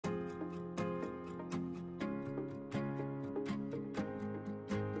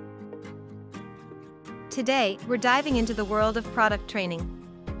Today, we're diving into the world of product training.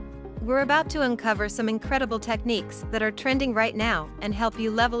 We're about to uncover some incredible techniques that are trending right now and help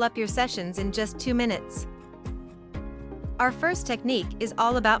you level up your sessions in just 2 minutes. Our first technique is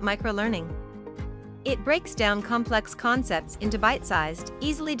all about microlearning. It breaks down complex concepts into bite-sized,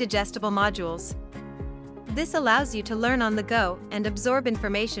 easily digestible modules. This allows you to learn on the go and absorb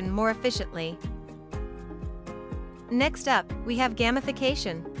information more efficiently. Next up, we have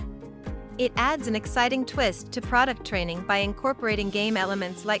gamification. It adds an exciting twist to product training by incorporating game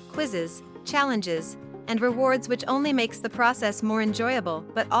elements like quizzes, challenges, and rewards, which only makes the process more enjoyable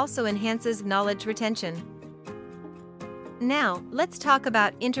but also enhances knowledge retention. Now, let's talk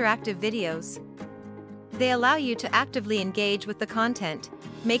about interactive videos. They allow you to actively engage with the content,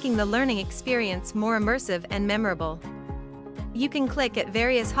 making the learning experience more immersive and memorable. You can click at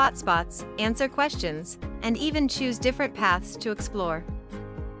various hotspots, answer questions, and even choose different paths to explore.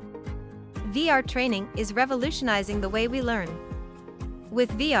 VR training is revolutionizing the way we learn.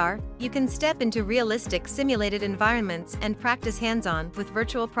 With VR, you can step into realistic simulated environments and practice hands-on with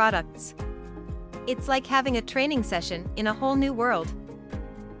virtual products. It's like having a training session in a whole new world.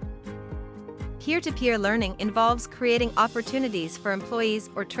 Peer-to-peer learning involves creating opportunities for employees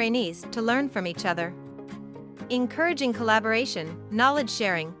or trainees to learn from each other. Encouraging collaboration, knowledge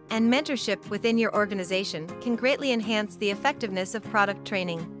sharing, and mentorship within your organization can greatly enhance the effectiveness of product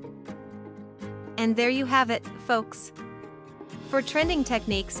training. And there you have it, folks. 4 trending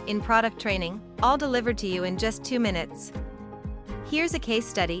techniques in product training, all delivered to you in just 2 minutes. Here's a case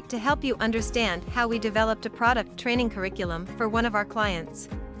study to help you understand how we developed a product training curriculum for one of our clients.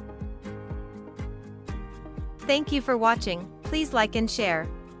 Thank you for watching. Please like and share.